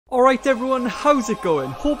Alright everyone, how's it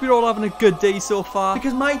going? Hope you're all having a good day so far,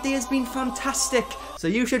 because my day has been fantastic, so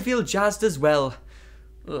you should feel jazzed as well.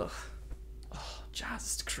 Ugh. Oh,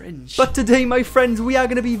 jazzed, cringe. But today, my friends, we are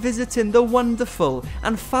going to be visiting the wonderful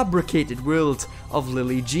and fabricated world of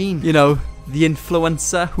Lillee Jean. You know, the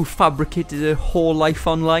influencer who fabricated her whole life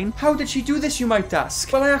online. How did she do this, you might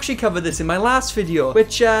ask? Well, I actually covered this in my last video,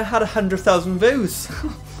 which had 100,000 views.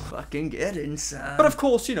 Fucking get inside. But of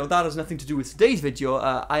course, you know, that has nothing to do with today's video.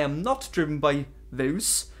 I am not driven by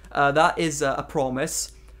views. That is a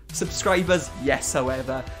promise. Subscribers, yes,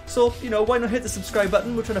 however. So, you know, why not hit the subscribe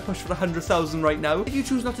button? We're trying to push for 100,000 right now. If you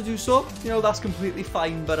choose not to do so, you know, that's completely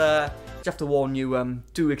fine. But just have to warn you,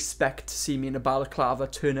 do expect to see me in a balaclava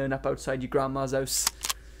turning up outside your grandma's house.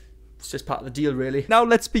 It's just part of the deal, really. Now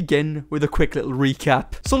let's begin with a quick little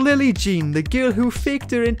recap. So Lillee Jean, the girl who faked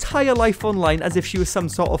her entire life online as if she was some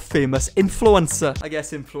sort of famous influencer. I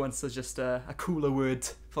guess influencer is just a cooler word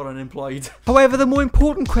for unemployed. However, the more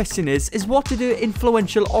important question is what did her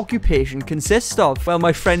influential occupation consist of? Well,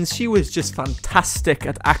 my friends, she was just fantastic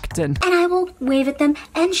at acting. And I will wave at them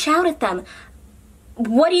and shout at them.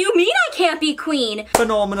 What do you mean I can't be queen?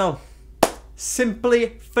 Phenomenal.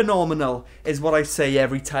 Simply phenomenal is what I say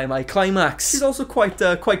every time I climax. She's also quite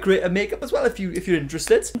great at makeup as well, if you're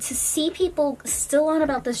interested. To see people still on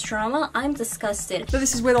about this drama, I'm disgusted. Now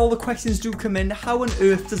this is where all the questions do come in. How on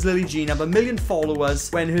earth does Lillee Jean have 1 million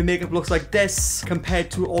followers when her makeup looks like this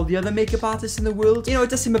compared to all the other makeup artists in the world? You know,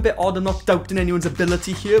 it does seem a bit odd. I'm not doubting anyone's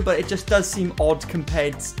ability here, but it just does seem odd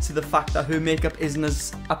compared to the fact that her makeup isn't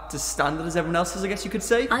as up to standard as everyone else's, I guess you could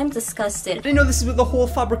say. I'm disgusted. And you know, this is where the whole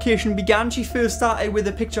fabrication began. She first started with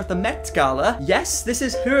a picture at the Met Gala. Yes, this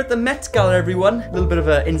is her at the Met Gala, everyone. A little bit of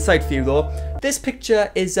an insight for you, though. This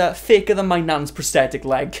picture is faker than my nan's prosthetic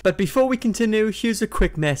leg. But before we continue, here's a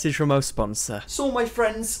quick message from our sponsor. So, my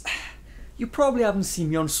friends, you probably haven't seen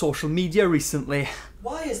me on social media recently.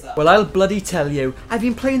 Why is that? Well, I'll bloody tell you. I've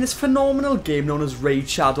been playing this phenomenal game known as Raid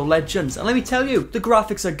Shadow Legends, and let me tell you, the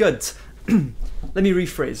graphics are good. Let me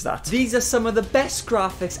rephrase that. These are some of the best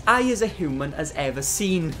graphics I as a human has ever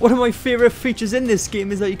seen. One of my favourite features in this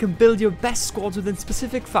game is that you can build your best squads within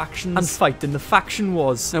specific factions and fight in the faction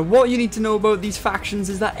wars. Now what you need to know about these factions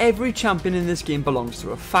is that every champion in this game belongs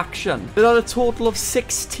to a faction. There are a total of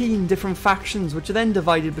 16 different factions, which are then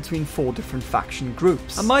divided between 4 different faction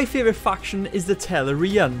groups. And my favourite faction is the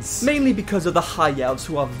Tellarians, mainly because of the High Elves,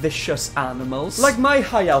 who are vicious animals. Like my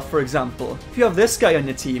High Elf, for example. If you have this guy on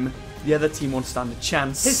your team, the other team won't stand a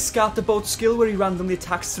chance. His scatterbolt skill, where he randomly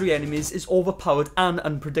attacks 3 enemies, is overpowered and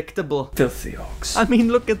unpredictable. Filthy orcs. I mean,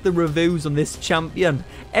 look at the reviews on this champion.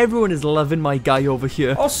 Everyone is loving my guy over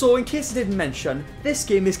here. Also, in case I didn't mention, this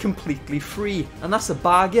game is completely free, and that's a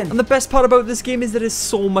bargain. And the best part about this game is there is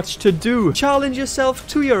so much to do. Challenge yourself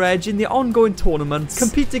to your edge in the ongoing tournaments.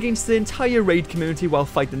 Compete against the entire raid community while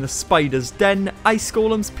fighting the Spider's Den, Ice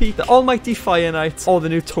Golem's Peak, the Almighty Fire Knight, or the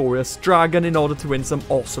Notorious Dragon in order to win some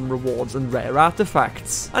awesome rewards and rare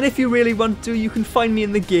artifacts. And if you really want to, you can find me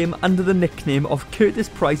in the game under the nickname of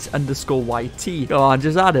CurtisPrice_YT. Go on,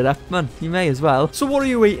 just add it up, man. You may as well. So what are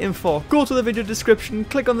you waiting for? Go to the video description,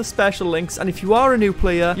 click on the special links, and if you are a new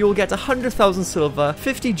player, you will get 100,000 silver,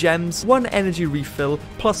 50 gems, 1 energy refill,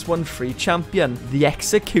 plus 1 free champion, the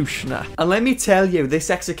Executioner. And let me tell you, this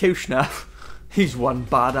Executioner, he's one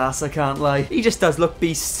badass, I can't lie. He just does look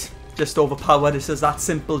beast. Just overpowered. It's just that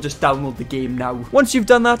simple. Just download the game now. Once you've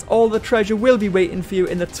done that, all the treasure will be waiting for you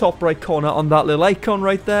in the top right corner on that little icon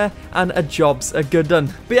right there, and a job's a good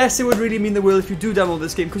one. But yes, it would really mean the world if you do download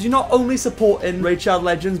this game, because you're not only supporting Raid Shadow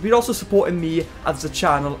Legends, but you're also supporting me as a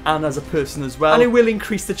channel and as a person as well. And it will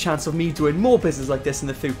increase the chance of me doing more business like this in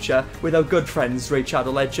the future with our good friends Raid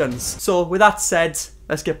Shadow Legends. So with that said,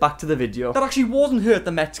 let's get back to the video. That actually wasn't her at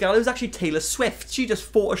the Met Gala, it was actually Taylor Swift. She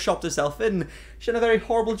just photoshopped herself in. She did a very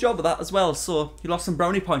horrible job of that as well, so you lost some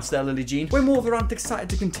brownie points there, Lillee Jean. We're more of a rant excited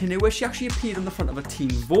to continue, where she actually appeared on the front of a Teen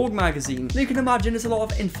Vogue magazine. Now you can imagine it's a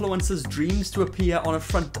lot of influencers' dreams to appear on the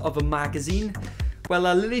front of a magazine. Well,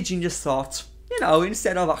 Lillee Jean just thought, you know,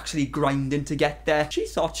 instead of actually grinding to get there, she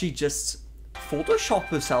thought she'd just Photoshop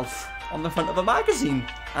herself on the front of a magazine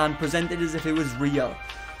and present it as if it was real.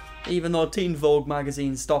 Even though Teen Vogue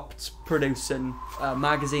magazine stopped producing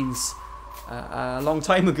magazines a long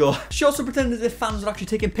time ago. She also pretended as if fans were actually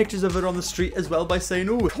taking pictures of her on the street as well by saying,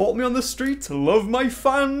 "Oh, caught me on the street, love my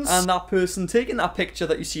fans." And that person taking that picture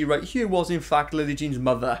that you see right here was in fact Lillee Jean's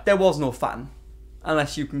mother. There was no fan.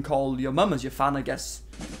 Unless you can call your mum as your fan, I guess.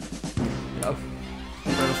 You know.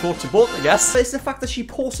 Never thought you both, I guess. It's the fact that she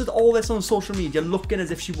posted all this on social media looking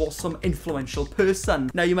as if she was some influential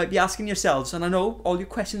person. Now you might be asking yourselves, and I know all your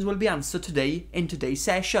questions will be answered today in today's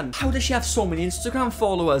session. How does she have so many Instagram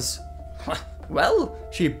followers? Well,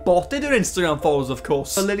 she botted her Instagram followers, of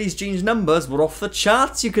course. So Lillee's Jean's numbers were off the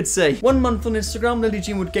charts, you could say. 1 month on Instagram, Lillee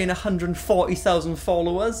Jean would gain 140,000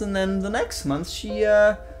 followers, and then the next month she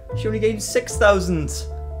only gained 6,000.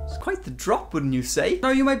 It's quite the drop, wouldn't you say? Now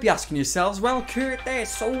you might be asking yourselves, well, Kurt, there,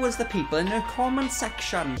 so was the people in her comment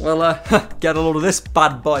section. Well, get a load of this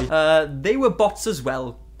bad boy. They were bots as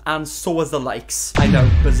well, and so was the likes. I know,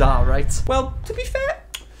 bizarre, right? Well, to be fair,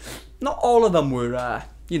 not all of them were,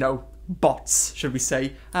 you know, bots, should we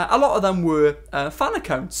say. A lot of them were fan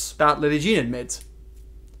accounts that Lillee Jean had made.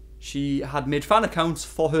 She had made fan accounts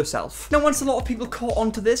for herself. Now, once a lot of people caught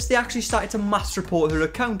on to this, they actually started to mass report her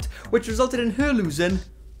account, which resulted in her losing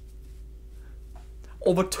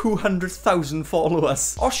over 200,000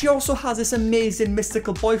 followers. Or she also has this amazing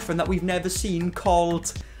mystical boyfriend that we've never seen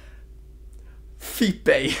called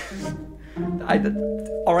Fipe.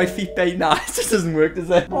 Alright, Fipe. Nah, it just doesn't work, does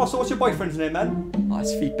it? Oh, so what's your boyfriend's name, then? Oh,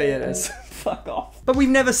 it's Fipe, it is. Fuck off. But we've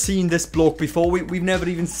never seen this bloke before. We've never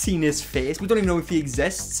even seen his face. We don't even know if he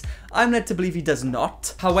exists. I'm led to believe he does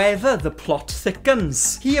not. However, the plot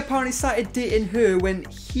thickens. He apparently started dating her when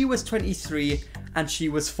he was 23 and she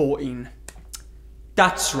was 14.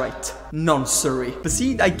 That's right, nonsense. But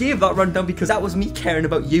see, I gave that rundown because that was me caring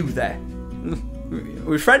about you there.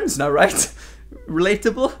 We're friends now, right?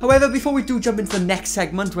 Relatable. However, before we do jump into the next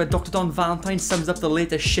segment where Dr. Don Valentine sums up the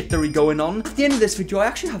latest shittery going on, at the end of this video I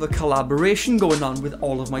actually have a collaboration going on with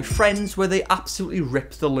all of my friends where they absolutely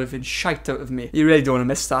rip the living shite out of me. You really don't want to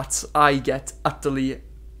miss that. I get utterly,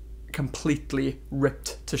 completely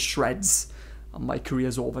ripped to shreds. And my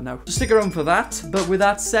career's over now. So stick around for that. But with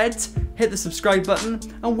that said, hit the subscribe button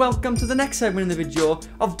and welcome to the next segment in the video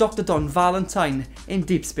of Dr. Don Valentine in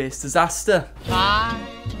Deep Space Disaster.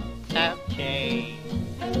 Okay.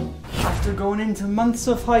 After going into months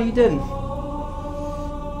of hiding,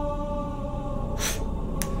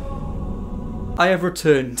 I have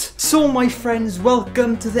returned. So my friends,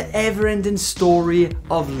 welcome to the ever-ending story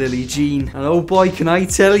of Lillee Jean. And oh boy, can I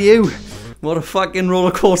tell you, what a fucking roller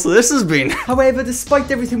coaster this has been. However, despite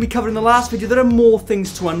everything we covered in the last video, there are more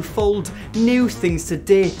things to unfold, new things to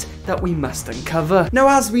date that we must uncover. Now,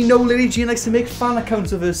 as we know, Lillee Jean likes to make fan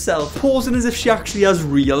accounts of herself, posing as if she actually has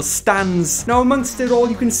real stans. Now, amongst it all,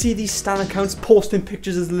 you can see these stan accounts posting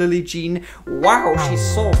pictures as Lillee Jean. Wow,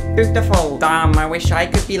 she's so beautiful. Damn, I wish I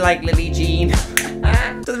could be like Lillee Jean.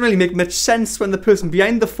 Doesn't really make much sense when the person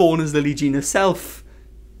behind the phone is Lillee Jean herself.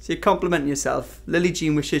 So you're complimenting yourself. Lillee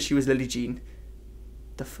Jean wishes she was Lillee Jean.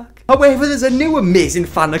 The fuck? However, there's a new amazing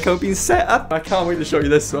fan account being set up. I can't wait to show you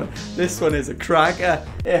this one. This one is a cracker.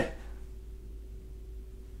 Yeah.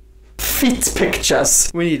 Feet pictures.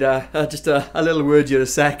 We need just a little word here a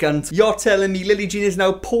second. You're telling me Lillee Jean is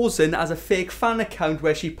now posing as a fake fan account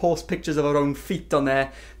where she posts pictures of her own feet on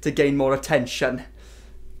there to gain more attention.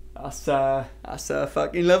 That's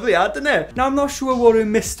fucking lovely, isn't it? Now, I'm not sure what her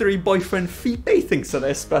mystery boyfriend Fipe thinks of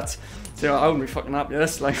this, but you know, I wouldn't be fucking happy with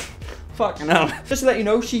this, like, fucking hell. Just to let you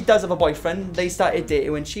know, she does have a boyfriend. They started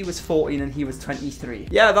dating when she was 14 and he was 23.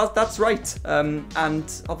 Yeah, that's right.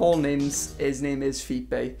 And of all names, his name is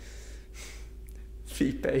Fipe.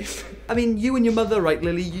 Fipe. I mean, you and your mother, right,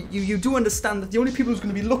 Lillee, you do understand that the only people who's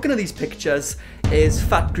going to be looking at these pictures is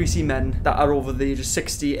fat, greasy men that are over the age of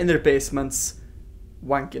 60 in their basements,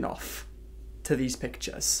 wanking off to these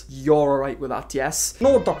pictures. You're alright with that, yes?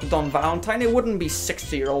 No, Dr. Don Valentine, it wouldn't be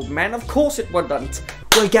 60-year-old men. Of course it wouldn't.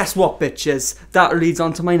 Well, guess what, bitches? That leads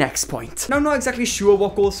on to my next point. Now, I'm not exactly sure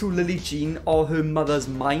what goes through Lillee Jean or her mother's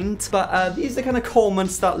mind, but these are the kind of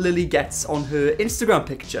comments that Lillee gets on her Instagram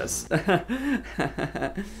pictures.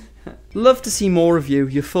 Love to see more of you,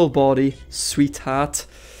 your full body, sweetheart.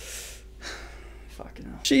 Fucking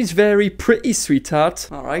hell. She's very pretty, sweetheart.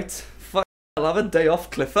 Alright. I'll have a day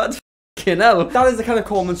off, Clifford. You know, that is the kind of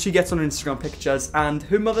comments she gets on her Instagram pictures, and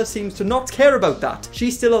her mother seems to not care about that.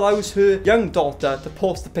 She still allows her young daughter to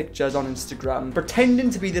post the pictures on Instagram, pretending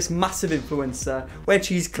to be this massive influencer when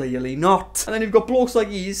she's clearly not. And then you've got blokes like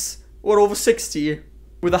these, who are over 60,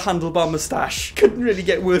 with a handlebar moustache. Couldn't really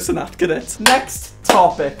get worse than that, could it? Next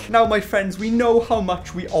topic. Now, my friends, we know how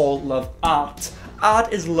much we all love art.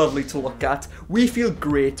 Art is lovely to look at. We feel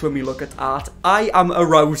great when we look at art. I am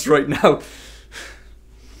aroused right now.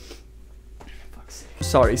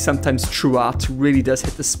 Sorry, sometimes true art really does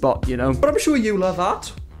hit the spot, you know. But I'm sure you love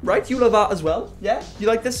art. right? You love art as well, yeah? You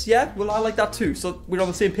like this, yeah? Well, I like that too, so we're on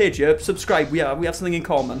the same page here. Subscribe, we have something in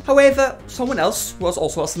common. However, someone else who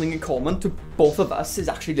also has something in common to both of us is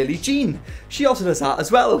actually Lillee Jean. She also does art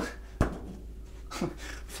as well.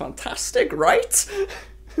 Fantastic, right?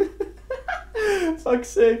 Fuck's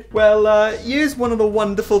sake. Well, here's one of the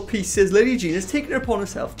wonderful pieces Lillee Jean has taken it upon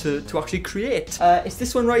herself to actually create. It's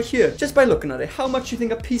this one right here. Just by looking at it, how much do you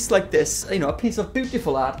think a piece like this, you know, a piece of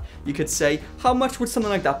beautiful art, you could say, how much would something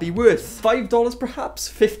like that be worth? $5 perhaps?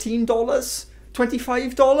 $15?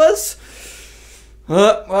 $25?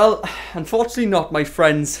 Well, unfortunately not, my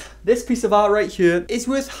friends. This piece of art right here is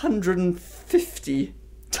worth $150.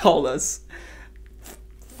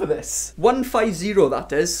 For this. 150,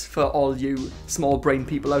 that is, for all you small brain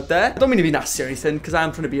people out there. I don't mean to be nasty or anything, because I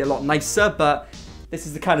am trying to be a lot nicer, but this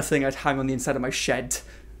is the kind of thing I'd hang on the inside of my shed.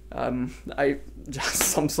 I'm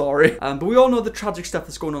sorry. But we all know the tragic stuff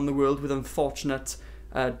that's going on in the world with the unfortunate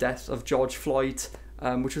death of George Floyd,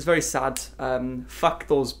 which was very sad. Fuck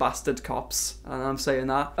those bastard cops, and I'm saying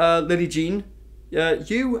that. Lillee Jean,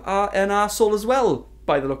 you are an arsehole as well,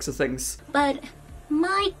 by the looks of things. But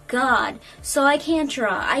my God, so I can't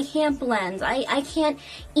draw, I can't blend, I can't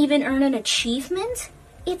even earn an achievement?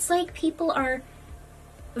 It's like people are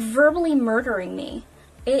verbally murdering me.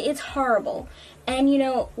 It's horrible. And you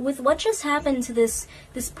know, with what just happened to this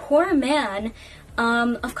poor man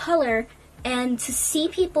of color, and to see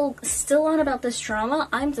people still on about this drama,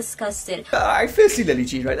 I'm disgusted. Firstly, Lillee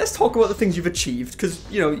Jean, right, let's talk about the things you've achieved, because,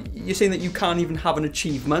 you know, you're saying that you can't even have an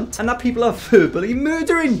achievement, and that people are verbally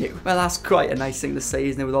murdering you. Well, that's quite a nice thing to say,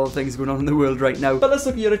 isn't it, with all the things going on in the world right now. But let's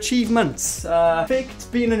look at your achievements.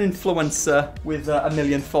 Faked being an influencer with 1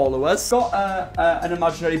 million followers. Got an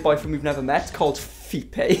imaginary boyfriend we've never met called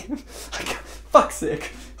Fipe. Fuck's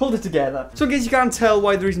sake. Hold it together. So in case you can't tell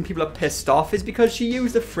why the reason people are pissed off is because she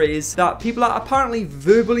used a phrase that people are apparently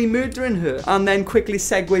verbally murdering her, and then quickly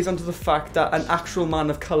segues onto the fact that an actual man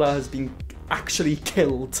of colour has been actually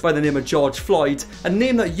killed by the name of George Floyd, a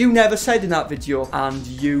name that you never said in that video, and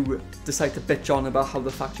you decide to bitch on about how the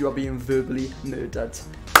fact you are being verbally murdered.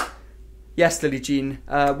 Yes, Lillee Jean,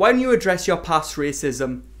 why don't you address your past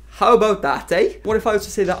racism? How about that, eh? What if I was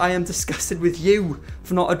to say that I am disgusted with you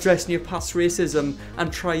for not addressing your past racism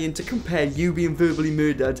and trying to compare you being verbally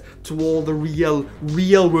murdered to all the real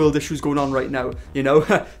world issues going on right now? You know,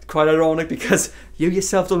 quite ironic because you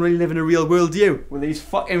yourself don't really live in a real world, do you? With these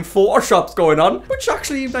fucking photoshops going on. Which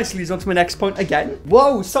actually nicely leads on to my next point again.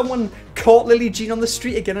 Whoa, someone caught Lillee Jean on the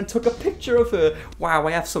street again and took a picture of her. Wow,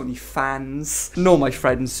 I have so many fans. No, my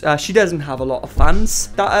friends, she doesn't have a lot of fans.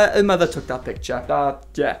 Her mother took that picture.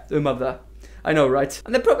 Yeah, her mother. I know, right?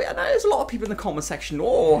 And there's a lot of people in the comment section.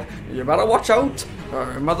 Oh, you better watch out.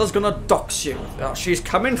 Her mother's gonna dox you. She's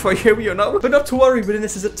coming for you, you know. But not to worry, we're in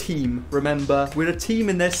this as a team. Remember, we're a team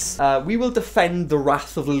in this. We will defend the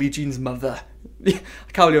wrath of Lillee Jean's mother. I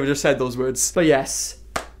can't believe I just said those words. But yes,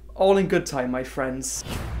 all in good time, my friends.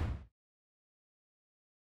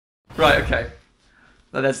 Right, okay.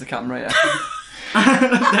 Now there's the camera, yeah.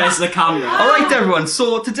 There's the camera. Alright everyone,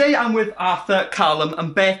 so today I'm with Arthur, Callum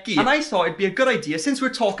and Becky, and I thought it'd be a good idea, since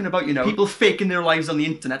we're talking about, you know, people faking their lives on the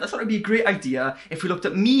internet, I thought it'd be a great idea if we looked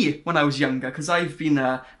at me when I was younger, because I've been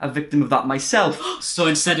a victim of that myself. So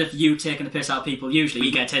instead of you taking the piss out of people, usually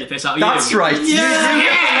you get to take the piss out of you. That's right.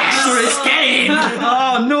 Yes! Get in!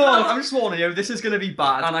 Oh no, I'm just warning you, this is going to be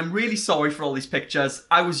bad, and I'm really sorry for all these pictures.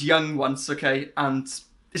 I was young once, okay, and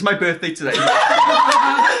it's my birthday today.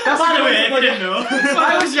 By the way, if you didn't know.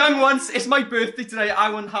 I was young once, it's my birthday today. I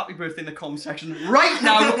want happy birthday in the comment section right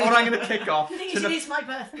now, or I'm going to kick off. It is my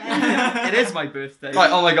birthday. It is my birthday. Right,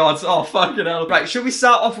 oh my god, oh fucking hell. Right, should we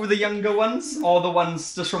start off with the younger ones, or the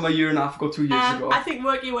ones just from a year and a half ago, 2 years ago? I think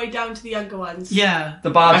work your way down to the younger ones. Yeah. The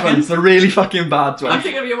bad ones, the really fucking bad ones. I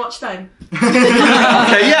think of your watch time.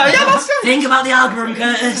 Okay, yeah, that's good. Think about the algorithm,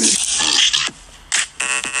 Curtis.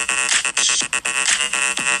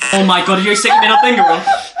 Oh my god, are you sticking middle finger on?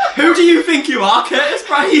 Who do you think you are, Curtis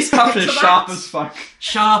Price? Captain is sharp as fuck.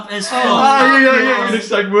 Sharp as fuck. Yeah. It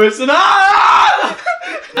looks like worse than I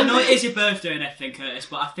know it is your birthday and everything, Curtis,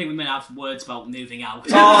 but I think we may have words about moving out.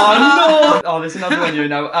 Oh no! Oh, there's another one here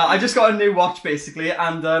now. I just got a new watch basically,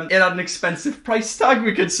 and it had an expensive price tag,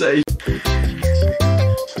 we could say.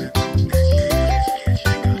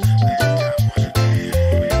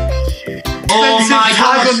 Oh my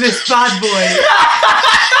god, on this bad boy.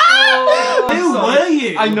 Who were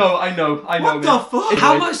you? I know. What the fuck?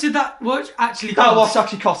 How much did that watch actually cost? That watch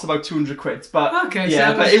actually cost about 200 quid, but okay,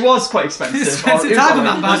 yeah, so but it was quite expensive. Expensive tag on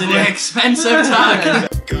that bad boy. An expensive tag.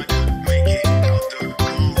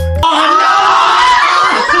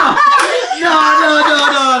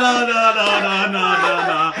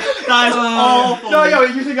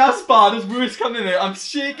 that's bad. There's words coming in. I'm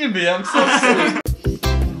shaking me. I'm so sorry.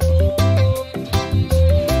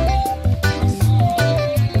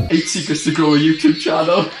 8 secrets to grow a YouTube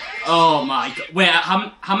channel. Oh my god. Wait,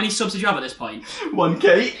 how many subs did you have at this point?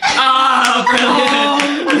 1K. Ah,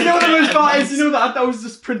 brilliant. You know what the most bad is? You know that was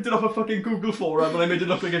just printed off a fucking Google forum and I made it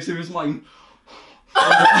look like if it was mine.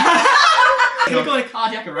 You're going to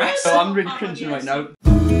cardiac arrest? So I'm really cringing right now.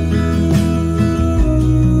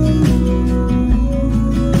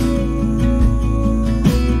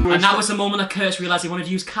 And that was the moment that Curtis realised he wanted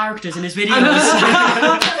to use characters in his videos.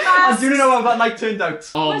 I do know how that night turned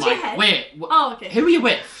out. Oh Where's your my, head? wait. Oh, okay. Who are you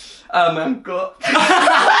with? My uncle.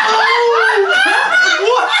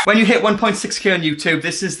 When you hit 1.6k on YouTube,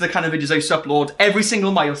 this is the kind of videos I used to upload. Every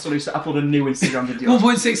single milestone I used to upload a new Instagram video.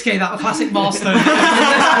 1.6k, that classic milestone.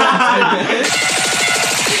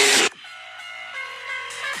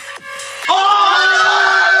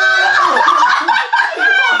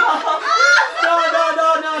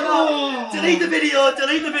 Delete the video,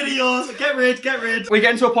 delete the videos, get rid. We're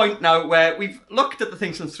getting to a point now where we've looked at the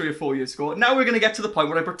things from 3 or 4 years ago. Now we're going to get to the point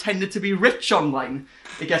where I pretended to be rich online.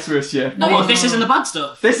 It gets worse here. Oh, well, this isn't the bad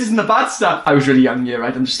stuff. This isn't the bad stuff. I was really young here,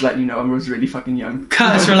 right? I'm just letting you know I was really fucking young.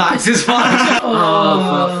 Curtis, relax, it's fine.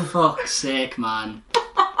 Oh, for fuck's sake, man.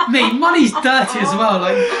 Mate, money's dirty as well,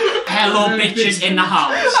 like... Hello, bitches in the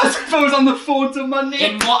house. I suppose on the phone to money.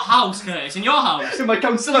 In what house, Curtis? In your house? In my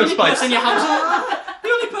council The house, only mate. person in your house. The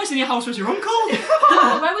only person in your house was your uncle.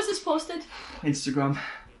 Where was this posted? Instagram.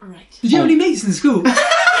 Right. Did you have any mates in school? No,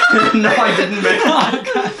 I didn't, mate.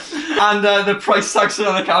 And the price tags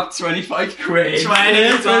on the cap, 25 quid.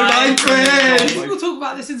 25 quid. Did people talk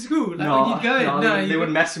about this in school? Like No, when you'd go in? they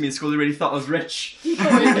wouldn't mess with me in school. They really thought I was rich. You Yeah,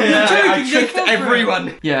 I joking, tricked they fell for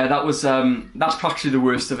everyone. Yeah, that was that's practically the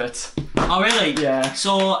worst of it. Oh, really? Yeah.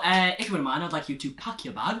 So, if you wouldn't mind, I'd like you to pack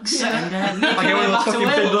your bags and make I get your one way of back those to fucking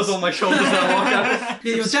Wales. pillows on my shoulders and I walk out.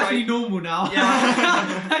 Yeah, you're definitely normal now.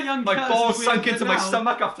 Yeah. That young My Curtis balls is sunk weird into my now.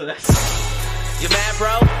 stomach after this. You mad,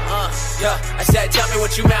 bro? Yeah. I said, tell me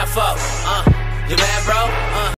what you mad for. You mad, bro?